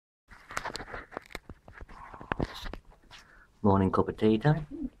Morning cup of tea time.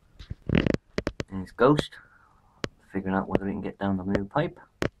 There's Ghost, figuring out whether he can get down the new pipe.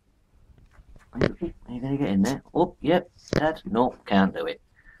 Are you going to get in there? Oh, yep, Dad. No, can't do it.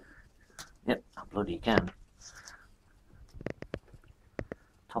 Yep, I bloody can.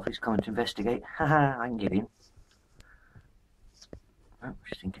 Toffee's coming to investigate. Haha, I can get in. Oh,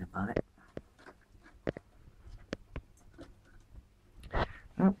 just thinking about it.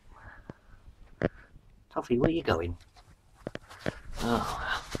 Oh. Toffee, where are you going?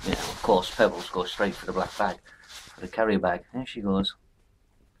 Oh, yeah, of course, Pebbles goes straight for the black bag, for the carrier bag. There she goes.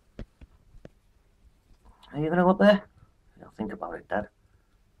 Are you going to go up there? I'll think about it, Dad.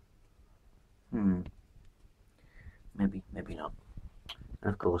 Maybe not.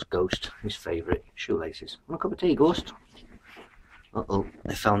 And of course, Ghost, his favourite, shoelaces. Want a cup of tea, Ghost? Uh-oh,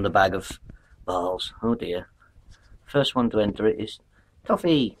 they found a bag of balls. Oh dear. First one to enter it is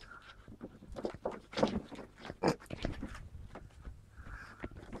Toffee.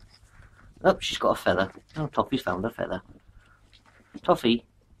 Oh, she's got a feather. Oh, Toffee's found a feather. Toffee,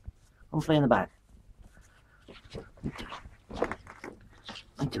 come play in the bag. What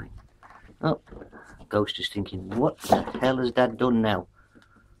are you doing? Oh, Ghost is thinking, what the hell has Dad done now?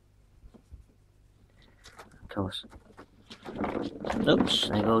 Of course. Oops,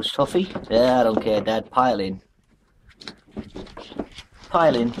 there goes Toffee. Yeah, I don't care, Dad. Pile in.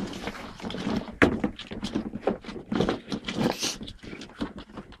 Pile in.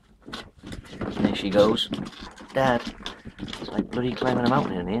 There she goes. Dad, it's like bloody climbing a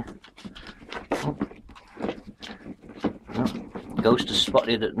mountain in here. Oh. No. Ghost has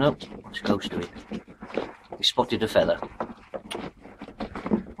spotted it. No, what's Ghost doing? He spotted a feather.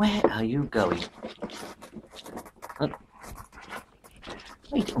 Where are you going? Oh.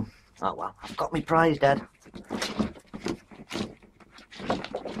 Wait. Oh well, I've got my prize, Dad.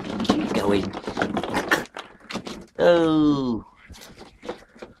 Keep going. Oh.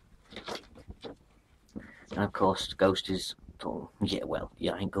 And of course, Ghost is. Oh, yeah, well,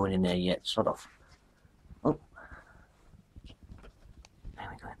 yeah, I ain't going in there yet. Sod off. Oh. There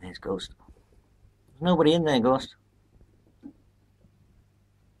we go. There's Ghost. There's nobody in there, Ghost.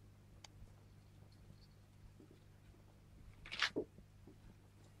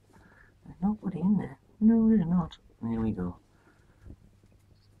 There's nobody in there. No, there's not. There we go.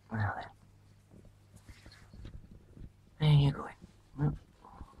 Now then. There you're going. Oh.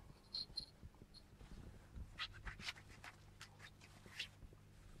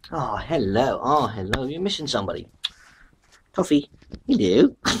 Oh, hello. Oh, hello. You're missing somebody. Toffee.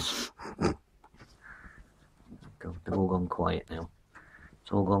 Hello. They've all gone quiet now.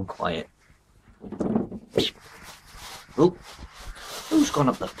 It's all gone quiet. Oh, who's gone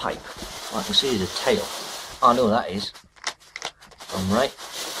up the pipe? Oh, I can see there's a tail. Oh, I know what that is. I'm right.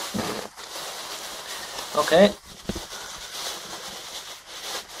 Okay.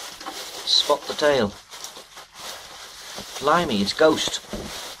 Spot the tail. Blimey, it's Ghost.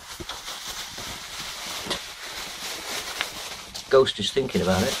 Ghost is thinking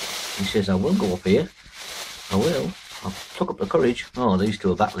about it. He says, I will go up here. I will. I'll pluck up the courage. Oh, these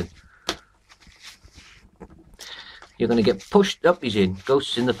two are battling. You're going to get pushed up. He's in.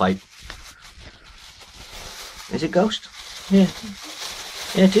 Ghost's in the pipe. Is it Ghost? Yeah.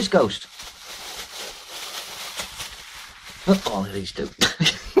 Yeah, it is Ghost. Oh, these two.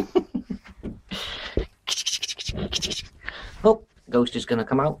 Oh, Ghost is going to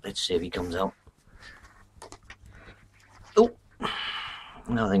come out. Let's see if he comes out. Oh.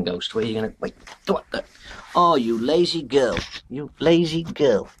 Now then, Ghost, where are you going to... Wait, what the... Oh, you lazy girl. You lazy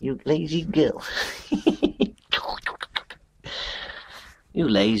girl. You lazy girl. You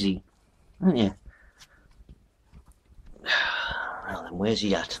lazy. Oh, yeah. Well then, where's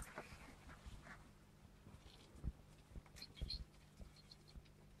he at?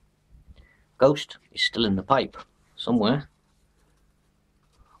 Ghost is still in the pipe. Somewhere.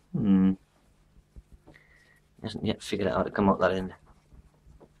 He hasn't yet figured out how to come out that end.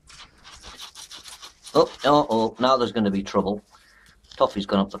 Oh, now there's going to be trouble. Toffee's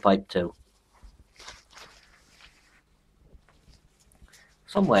gone up the pipe too.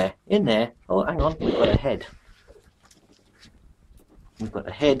 Somewhere in there. Oh, hang on, we've got a head. We've got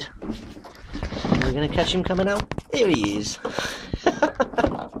a head. Are we going to catch him coming out? Here he is.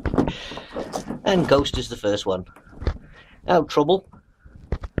 And Ghost is the first one. Out trouble.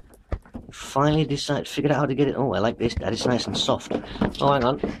 Finally figured out how to get it. Oh, I like this, Dad. It's nice and soft. Oh, hang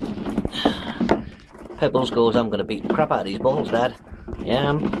on. Pebbles goes, I'm going to beat the crap out of these balls, Dad.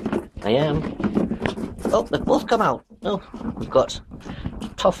 I am. Oh, they've both come out. Oh, we've got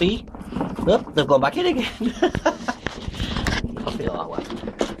Toffee. Oh, they've gone back in again. Toffee, oh well.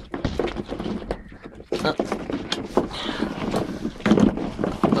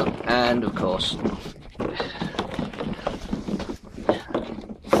 And of course,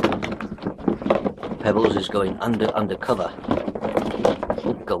 Pebbles is going undercover.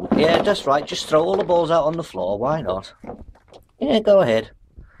 Oh, go. Yeah, that's right. Just throw all the balls out on the floor. Why not? Yeah, go ahead.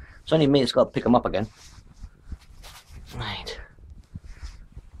 It's only me that's got to pick them up again. Right.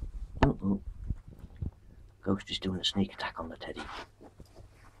 Ghost is doing a sneak attack on the teddy.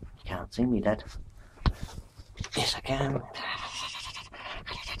 You can't see me, Dad. Yes, I can.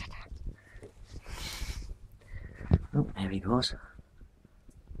 Oh, there he goes.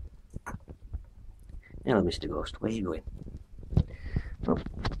 Hello, Mr. Ghost. Where are you going? Oh,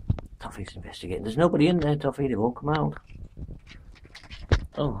 Toffee's investigating. There's nobody in there, Toffee. They won't come out.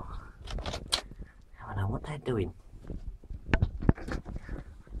 Oh. I don't know what they're doing.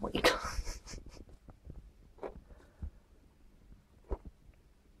 What you got?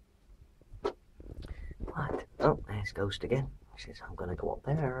 What? Oh, there's Ghost again. He says, I'm going to go up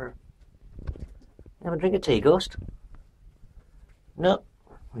there. Have a drink of tea, Ghost? No.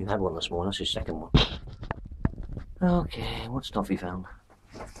 We've had one this morning. That's his second one. Okay, what's Toffee found?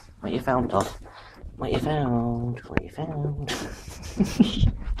 What you found, Toff? What you found? What you found?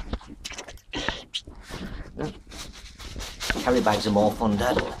 Carry bags are more fun,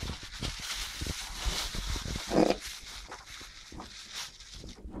 Dad.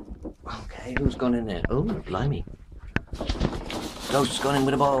 Okay, who's gone in there? Oh, blimey. Ghost's gone in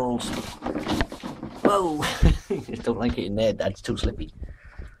with the balls. Whoa! Just don't like it in there, Dad. It's too slippy.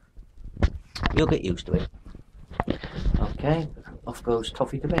 You'll get used to it. Okay, off goes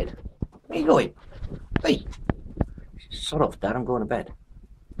Toffee to bed. Where are you going? Hey! Sod off, Dad. I'm going to bed.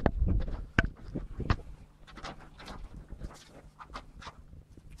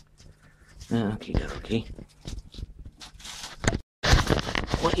 Okie dokie.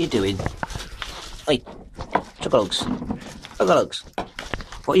 What are you doing? Hey, Chuggalugs. Chuggalugs.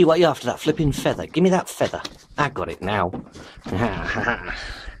 What are you after that flipping feather? Give me that feather. I got it now. I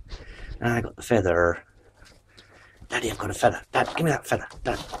got the feather. Daddy, I've got a feather. Dad, give me that feather.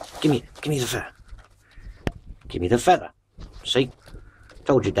 Dad, give me the feather. Give me the feather. See?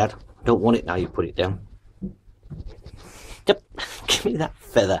 Told you, Dad. Don't want it now you put it down. Yep. Give me that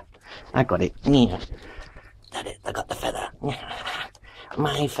feather. I got it. Yeah. Daddy, I got the feather.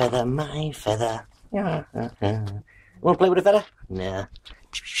 My feather, my feather. Yeah. Want to play with a feather? Nah.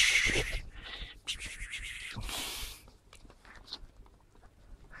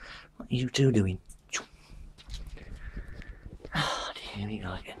 What are you two doing? Oh, here we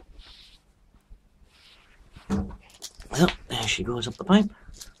go again. Well, there she goes up the pipe.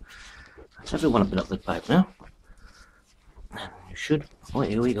 That's everyone up the pipe now. And you should. Oh,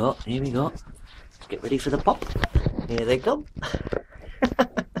 here we go. Here we go. Let's get ready for the pop. Here they come.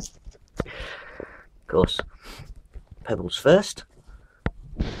 Of course, Pebbles first.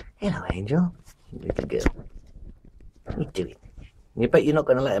 Hello, Angel. Little girl. What are you doing? You bet you're not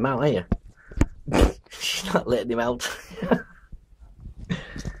going to let him out, are you? She's not letting him out.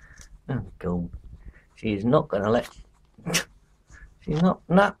 Oh, God. She's not going to let... She's not...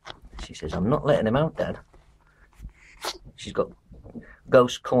 Nah. She says, I'm not letting him out, Dad. She's got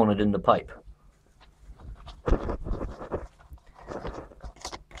Ghost cornered in the pipe.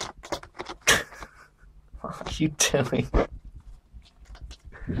 What are you doing?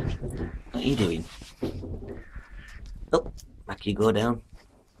 What are you doing? Oh, back you go down.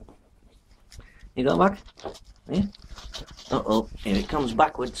 You go back? Yeah. Uh-oh, here it comes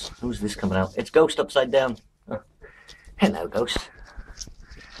backwards. Who's this coming out? It's Ghost upside down. Oh. Hello, Ghost.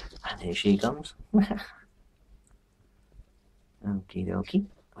 And here she comes. Okie dokie.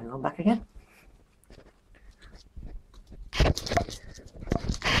 Are we going back again?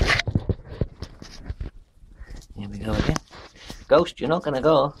 Here we go again. Ghost, you're not going to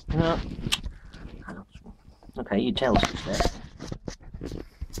go. No. Okay, you tell us there.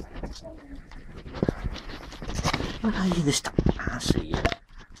 What are you this time? I see you.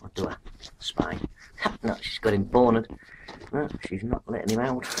 What do I spy? No, she's got him cornered. No, she's not letting him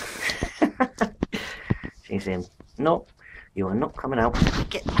out. She's saying, no, you are not coming out.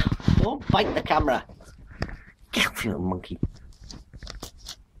 Get, don't bite the camera. Get off, you little monkey.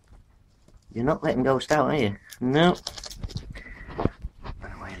 You're not letting Ghost out, are you? No.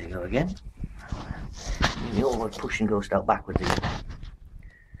 Away they go again. You're always pushing Ghost out backwards again.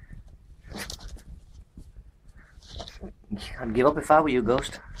 I'd give up if I were you,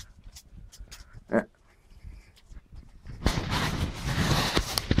 Ghost.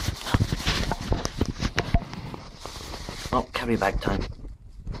 Oh, carry bag time.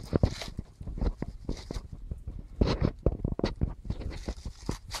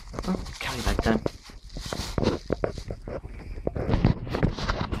 Oh, carry bag time.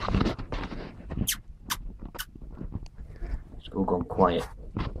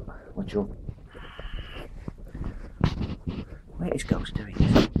 Ghost doing?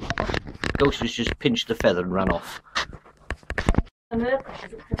 Ghost has just pinched the feather and ran off. There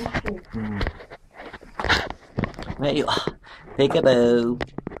you are. Peekaboo.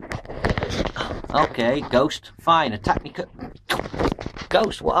 Okay, Ghost. Fine, attack me.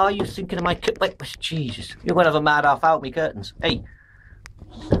 Ghost, what are you thinking of my Jesus, you're going to have a mad half out me curtains. Hey,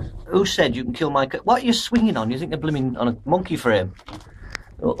 who said you can kill my what are you swinging on? You think they're blooming on a monkey frame?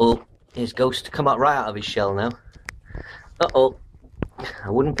 Uh-oh, here's Ghost come out right out of his shell now. Uh-oh, I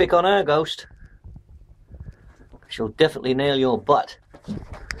wouldn't pick on her, Ghost. She'll definitely nail your butt.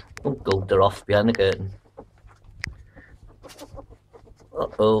 Oh, God, they're off behind the curtain.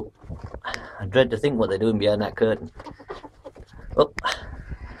 Uh-oh, I dread to think what they're doing behind that curtain. Oh.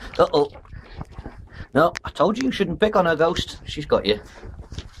 Uh-oh. No, I told you shouldn't pick on her, Ghost. She's got you.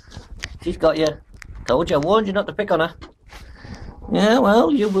 She's got you. Told you, I warned you not to pick on her. Yeah,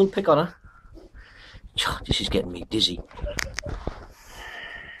 well, you will pick on her. This is getting me dizzy.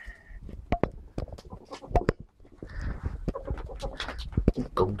 Oh,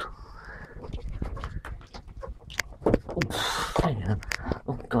 God.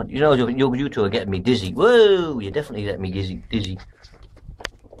 Oh, God. You know, you two are getting me dizzy. Whoa, you're definitely getting me dizzy.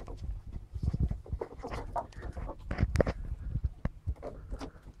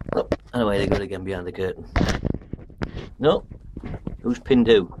 Oh, and away they go again behind the curtain. No, who's pinned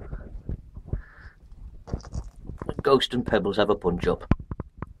who? Ghost and Pebbles have a punch up.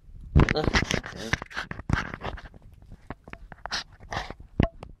 Okay.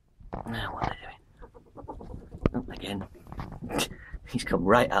 Now what are they doing? Oh, again. He's come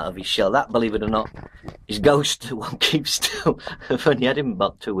right out of his shell. That, believe it or not, is Ghost who won't keep still. I've only had him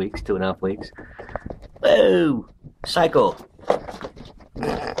about 2.5 weeks. Whoa! Psycho!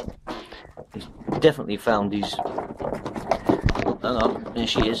 He's definitely found his... Oh, hang on, there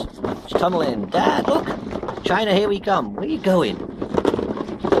she is. She's tunneling. Dad, look! China, here we come. Where are you going?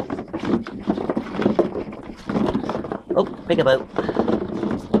 Oh, pick a boat.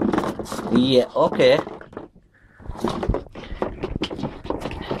 Yeah, okay.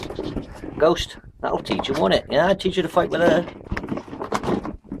 Ghost, that'll teach you, won't it? Yeah, I'll teach you to fight with her.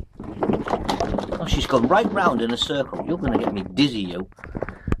 Oh, she's gone right round in a circle. You're going to get me dizzy, you.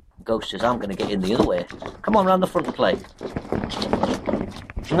 Ghost says, I'm going to get in the other way. Come on round the front and play.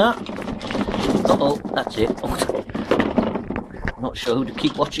 No. Uh-oh, that's it. I'm not sure who to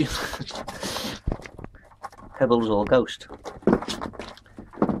keep watching. Pebbles or Ghost.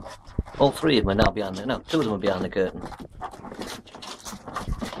 All three of them are now behind the... No, two of them are behind the curtain.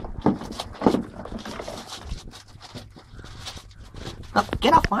 Oh,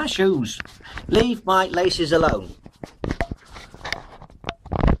 get off my shoes. Leave my laces alone.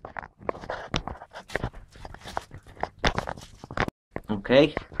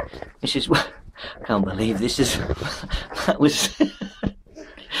 Okay, this is... I can't believe this is... that was...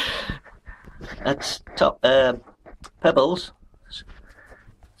 That's top... Pebbles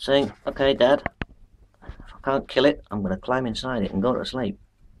saying, okay, Dad, if I can't kill it, I'm going to climb inside it and go to sleep.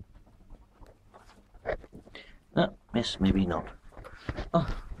 No, miss, maybe not. Oh,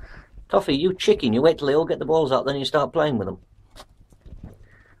 Toffee, you chicken, you wait till they all get the balls out, then you start playing with them.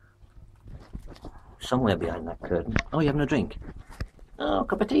 Somewhere behind that curtain. Oh, you having a drink? Oh,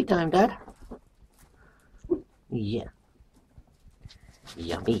 cup of tea time, Dad. Yeah.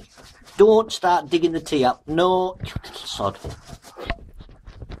 Yummy. Don't start digging the tea up. No, you little sod.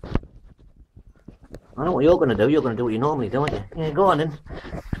 I know what you're going to do. You're going to do what you normally do, aren't you? Yeah, go on then.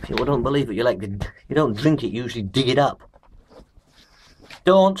 People don't believe it. You don't drink it, you usually dig it up.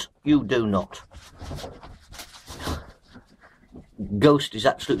 Don't. You do not. Ghost is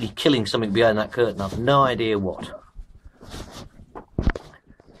absolutely killing something behind that curtain. I've no idea what.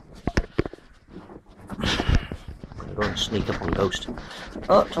 I'm going to go and sneak up on Ghost.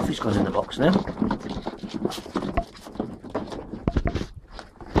 Oh, Toffee's gone in the box now.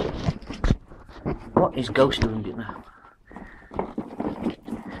 What is Ghost doing now?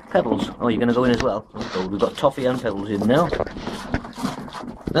 Pebbles. Oh, you're going to go in as well? Oh, we've got Toffee and Pebbles in now.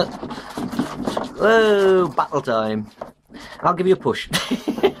 Whoa, battle time. I'll give you a push.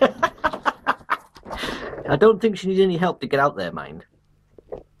 I don't think she needs any help to get out there, mind.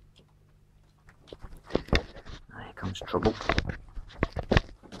 Here comes trouble.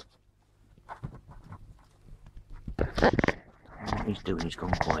 What he's doing, he's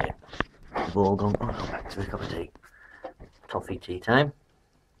gone quiet. They've all gone, oh no, back to the cup of tea. Toffee tea time.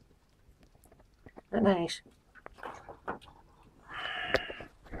 They're nice.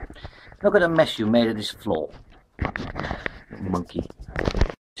 Look at the mess you made of this floor. Monkey.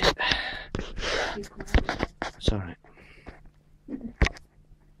 It's alright.